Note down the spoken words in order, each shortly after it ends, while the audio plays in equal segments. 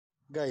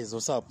Guys,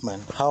 what's up, man?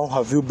 How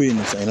have you been?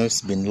 I know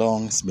it's been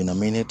long, it's been a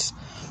minute.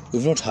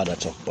 We've not had a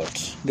talk,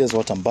 but guess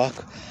what? I'm back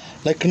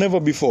like never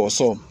before.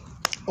 So,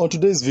 on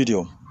today's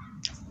video,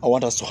 I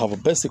want us to have a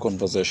basic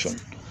conversation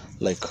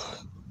like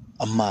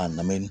a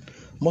man. I mean,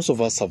 most of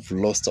us have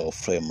lost our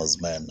frame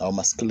as men. Our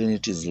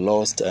masculinity is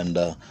lost, and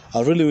I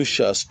really wish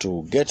us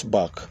to get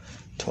back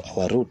to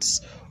our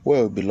roots,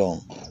 where we belong,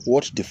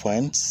 what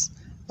defines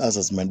us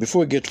as men.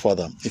 Before we get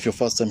further, if you're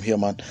first time here,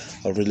 man,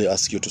 I'll really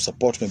ask you to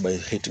support me by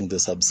hitting the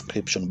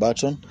subscription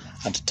button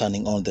and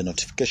turning on the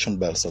notification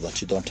bell so that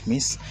you don't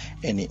miss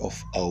any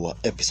of our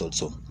episodes.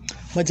 So,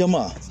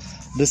 majama,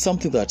 there's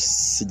something that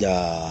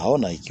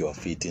sijaona ikiwa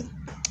fiti.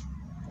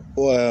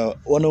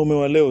 Wanaume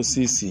wa leo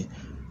sisi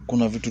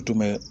kuna vitu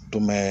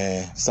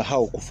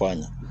tumesahau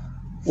kufanya.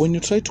 When you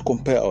try to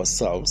compare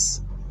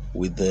ourselves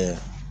with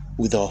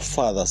our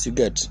fathers, you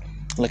get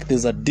like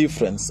there's a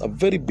difference, a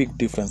very big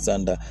difference,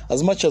 and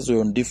as much as we're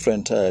on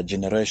different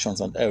generations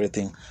and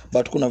everything,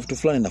 but kuna vitu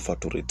fulani nafaa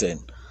to retain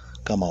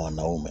kama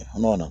wanaume.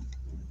 Unaona?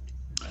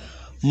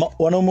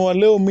 Wanaume wa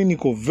leo mimi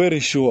niko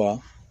very sure,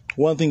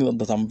 one thing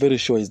that I'm very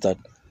sure is that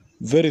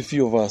very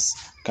few of us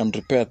can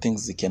repair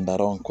things zikienda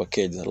wrong kwa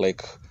keja.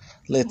 Like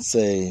let's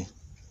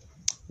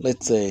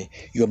say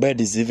your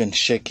bed is even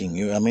shaking.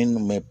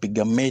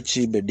 Umepiga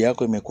mechi, bed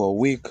yako imekuwa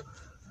weak.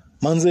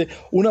 Manze,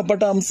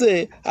 unapata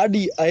mse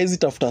hadi haezi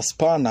tafuta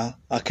spana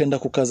akaenda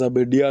kukaza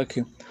bed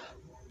yake.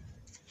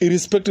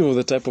 Irrespective of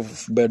the type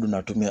of bed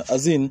unatumia.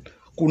 As in,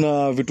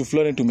 kuna vitu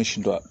fulani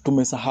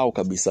tumesahau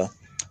kabisa.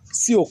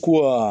 Sio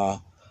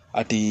kuwa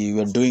ati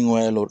we're doing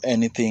well or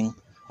anything.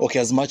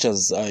 Okay, as much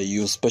as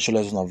you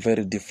specialize in a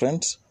very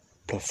different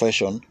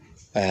profession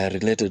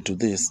related to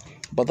this,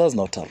 but that's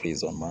not a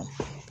reason, man.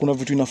 Kuna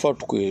vitu inafaa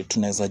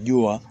tunaweza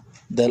jua.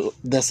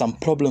 There's some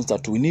problems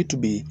that we need to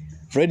be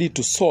ready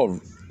to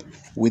solve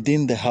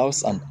within the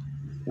house and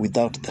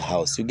without the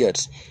house. You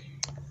get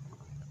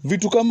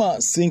vitu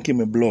kama sink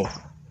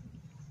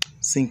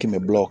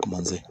imeblock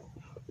manze.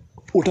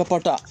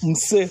 Utapata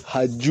mse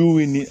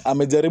hajui ni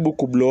amejaribu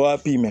kublow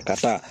wapi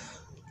imekataa.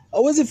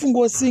 Hawezi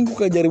fungua sink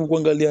ukajaribu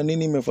kuangalia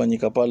nini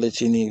imefanyika pale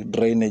chini,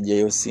 drainage ya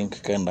hiyo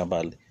sink kaenda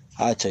mbali.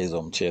 Acha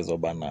hizo mchezo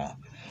bana.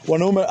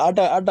 Wanaume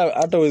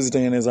hata wezi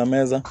tengeneza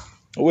meza.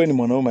 Wewe ni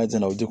mwanaume aje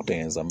na uje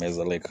kutengeneza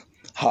meza? Like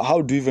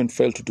how do you even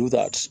fail to do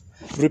that?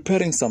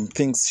 Repairing some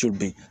things should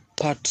be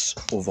part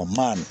of a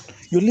man.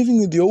 You're living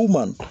with your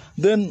woman,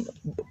 then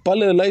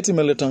pale light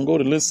imeleta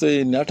ngori, let's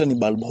say ni hata ni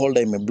bulb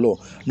holder imeblow,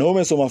 na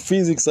umesoma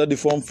physics hadi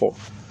form 4,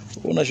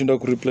 unashinda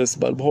ku replace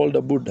bulb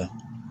holder buda.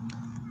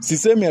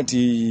 Sisemi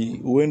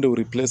ati uende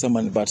replace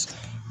man, but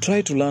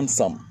try to learn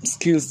some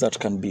skills that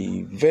can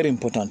be very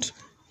important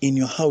in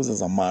your house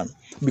as a man.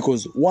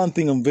 Because one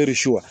thing I'm very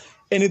sure,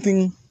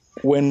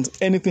 when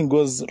anything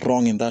goes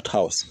wrong in that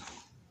house,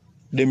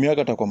 demu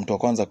yake atakuwa mtu wa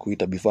kwanza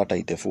kuita before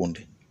ataite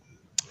fundi.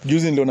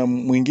 Juzi ndio na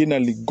mwingine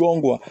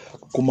aligongwa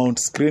ku mount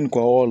screen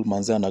kwa wall,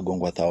 manzi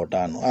anagongwa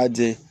 5,000.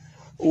 Aje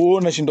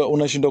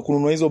unashinda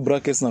kununua hizo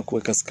brackets na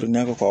kuweka screen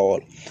yako kwa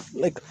wall.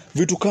 Like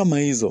vitu kama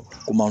hizo,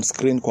 ku mount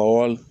screen kwa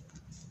wall,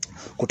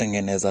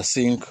 kutengeneza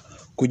sink,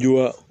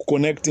 kujua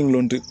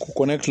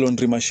connect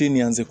laundry machine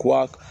ianze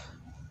kuwork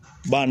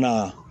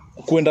bana,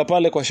 kuenda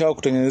pale kwa shower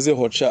kutengenezea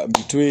hot shower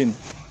between.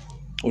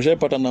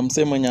 Ushaipata na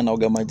msemo mwenye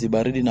anaoga maji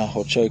baridi na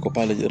hot shower iko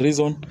pale,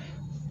 reason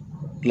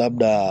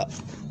labda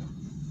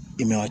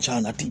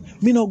imewachana ati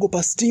mimi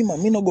naogopa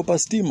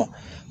stima.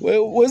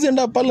 Wewe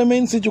enda pale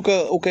main switch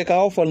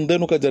ukaweka off and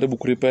then ukajaribu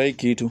kurepair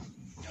hiki kitu.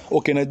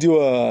 Okay,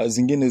 najua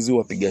zingine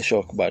ziwa piga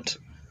shock, but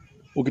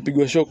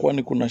ukipigwa shock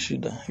kwani kuna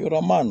shida? You're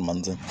a man,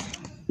 manze.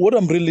 What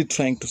I'm really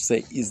trying to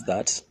say is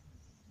that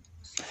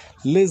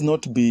let's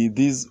not be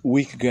these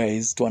weak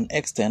guys to an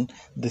extent.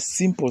 The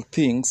simple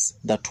things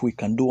that we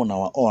can do on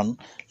our own,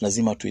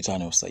 lazima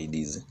tuitane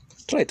usaidizi.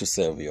 Try to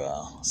save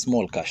your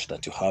small cash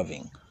that you're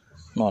having.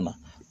 Naona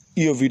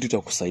hiyo vitu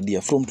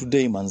itakusaidia. From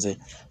today, manze,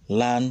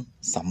 learn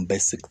some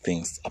basic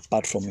things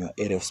apart from your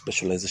area of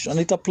specialization,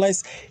 and it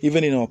applies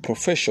even in our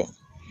profession.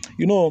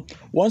 You know,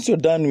 once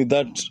you're done with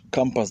that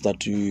campus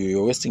that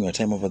you're wasting your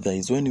time over there,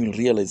 is when you'll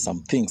realize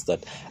some things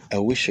that I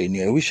wish I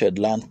knew. I wish I'd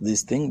learned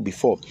this thing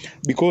before.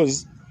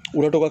 Because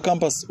unatoka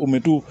campus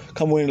umetu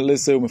kama wewe,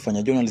 let's say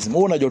umefanya journalism,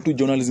 wewe unajua tu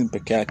journalism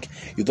peke yake.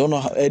 You don't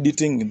know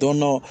editing, you don't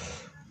know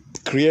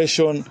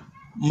creation,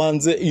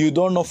 manze, you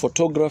don't know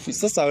photography.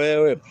 Sasa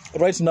wewe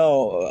right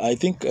now, I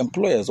think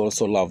employers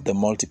also love the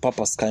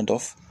multi-purpose kind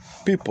of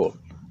people.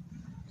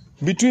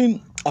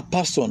 Between a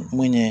person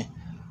mwenye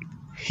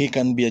he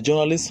can be a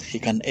journalist, he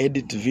can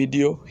edit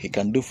video, he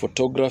can do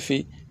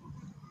photography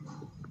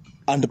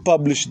and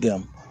publish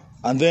them,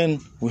 and then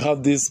we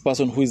have this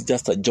person who is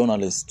just a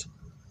journalist.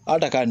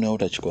 Hata kama ni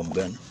utachukua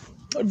mgani,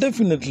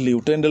 definitely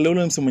utaendelea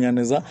ule msemo mwenye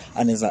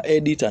anaweza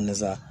edit,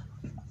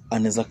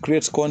 anaweza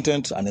create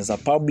content, anaweza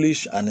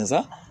publish,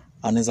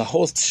 anaweza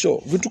host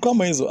show, vitu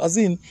kama hizo. As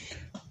in,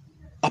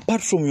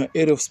 apart from your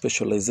area of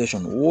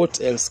specialization,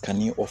 what else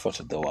can you offer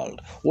to the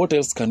world? What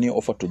else can you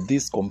offer to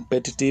this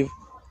competitive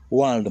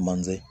world,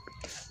 manze?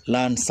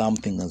 Learn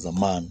something as a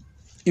man.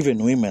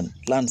 even women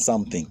learn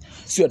something.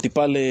 Sio ati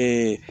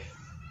pale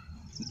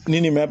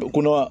nini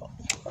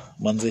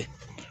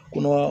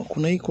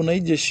kuna hii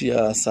jeshi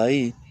ya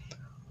sahi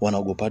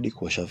wanaogopa hadi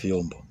kuosha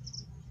vyombo.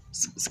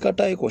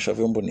 Sikatai kuosha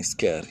vyombo ni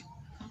scary,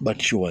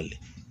 but surely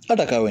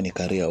hata kawe ni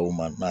career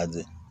woman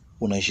naje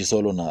unaishi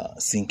solo na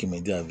sink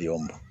imejaa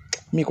vyombo.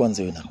 Mimi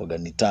kwanza inakuwa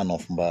ni turn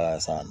off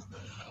mbaya sana.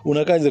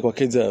 Unakaje kwa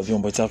keja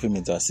vyombo chafu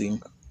imejaa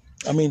sink?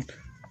 I mean,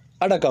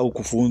 hata kama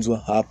ukufunzwa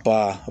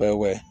hapa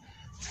wewe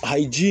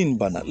hygiene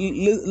bana.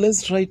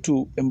 Let's try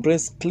to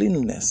embrace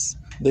cleanliness.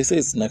 They say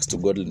it's next to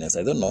godliness.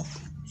 I don't know,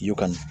 you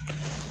can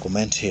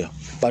comment here,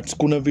 but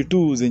kuna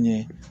vitu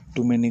zenye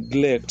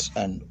neglect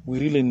and we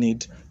really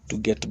need to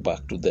get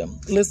back to them.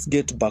 Let's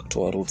get back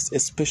to our roots,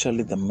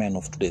 especially the men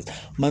of today.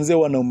 Manze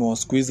wanaume wa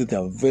siku hizi, they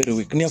are very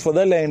weak. Ni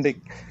afadhali aende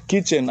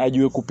kitchen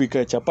ajue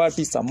kupika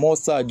chapati,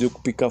 samosa, ajue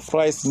kupika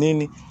fries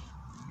nini,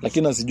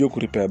 lakini asijue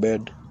kurepair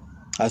bed,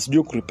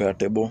 asijue kurepair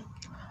table,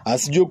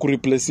 asijue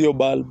kureplace hiyo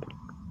bulb.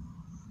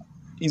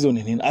 Hizo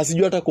ni nini?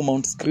 Asijue hata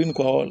kumount screen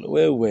kwa wall.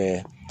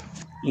 Wewe,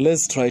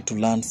 let's try to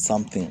learn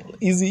something.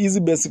 Easy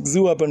basics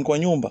zi happen kwa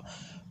nyumba,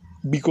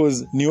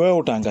 because ni wewe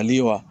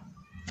utaangaliwa.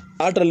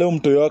 Hata leo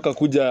mtoyo wako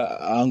kuja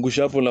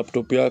angusha hapo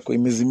laptop yako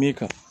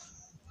imezimika,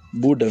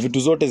 buda vitu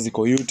zote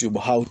ziko YouTube.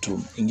 How to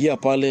ingia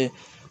pale,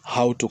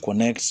 how to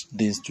connect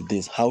this to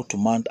this, how to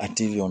mount a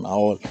TV on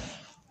all,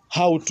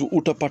 how to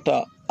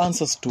utapata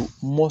answers to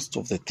most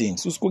of the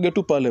things. Usikuge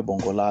tu pale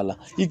bongolala.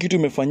 Hii kitu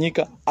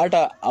imefanyika,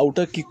 hata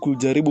hautaki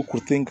kujaribu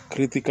kuthink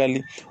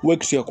critically. Wewe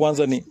kitu ya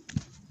kwanza ni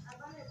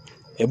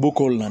hebu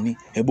call nani,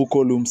 hebu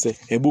call umse,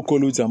 hebu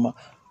call jamaa.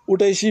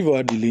 Utaishi hivyo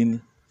hadi lini?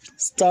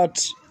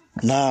 Start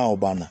now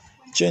bana.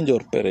 Change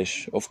or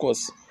perish. Of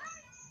course,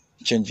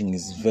 changing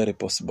is very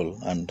possible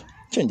and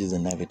change is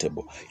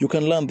inevitable. You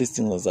can learn these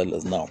things as well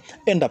as now.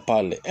 Enda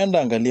pale,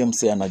 enda angalia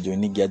mse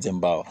anajoinigi aje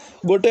mbao.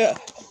 Gote,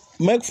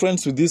 make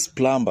friends with these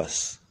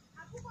plumbers,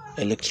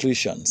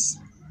 electricians.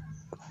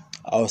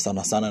 Au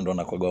sana ndo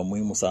nakuwa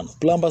muhimu sana.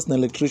 Plumbers na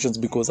electricians,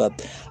 because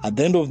at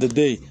the end of the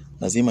day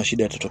lazima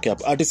shida itatokea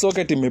hapo. Ati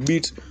socket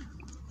imebeat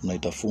na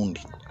itafundi.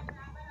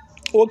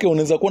 Okay,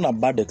 unaweza kuwa na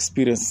bad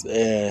experience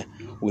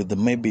with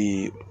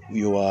maybe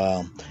you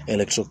are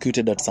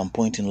electrocuted at some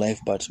point in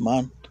life, but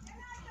man,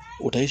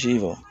 utaishi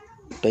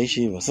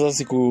hivyo. Sasa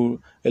siku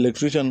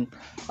electrician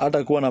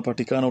hata kuwa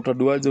napatikana,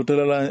 utaduaje?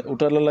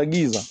 Utalala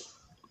giza,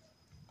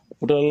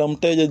 utalala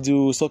mteja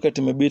juu socket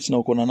imebeat na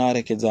uko na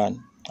nare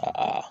kejani.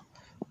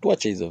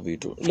 Tuache hizo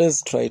vitu.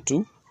 Let's try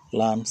to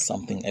learn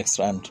something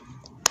extra, and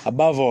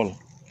above all,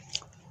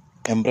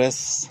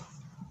 embrace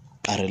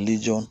a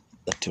religion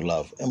that you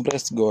love.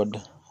 Embrace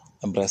God,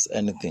 embrace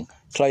anything.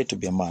 Try to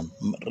be a man.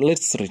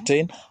 Let's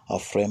retain our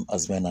frame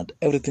as men and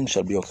everything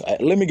shall be okay.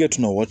 Let me get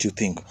to know what you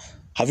think.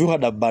 Have you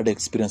had a bad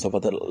experience of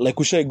that? Like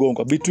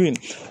ushaigongwa between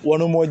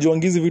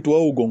wanamwajiwangizi vitu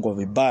wao ugongwa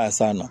vibaya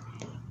sana.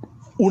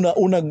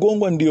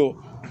 Unagongwa ndio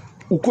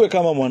ukue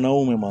kama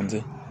mwanaume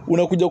manze.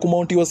 Unakuja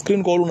kumountiwa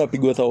screen kwa wale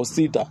unapigwa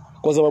 6,000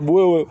 kwa sababu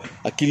wewe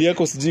akili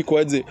yako siji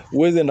kwaje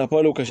uweze enda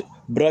pale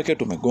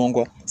bracket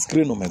umegongwa,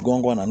 screen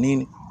umegongwa na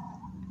nini.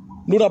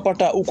 Ndio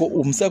unapata uko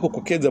umsako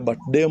kukeza, but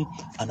dem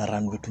ana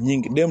run vitu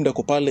nyingi. Dem ndio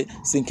pale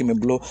sink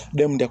imeblow,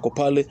 dem ndio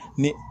pale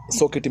ni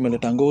socket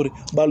imeleta ngori,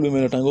 bulb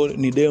imeleta ngori,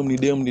 ni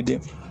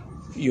dem.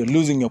 You're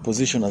losing your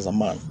position as a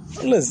man.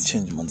 Let's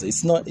change, man.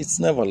 It's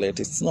never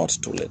late. It's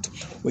not too late.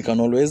 We can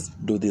always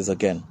do this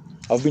again.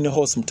 I've been your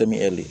host, Mtemi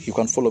Eli. You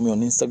can follow me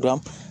on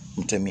Instagram,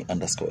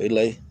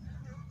 Mtemi_Eli,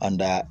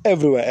 and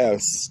everywhere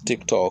else,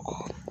 TikTok,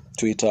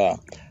 Twitter,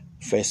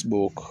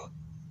 Facebook,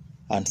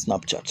 and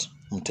Snapchat,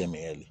 Mtemi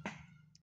Eli.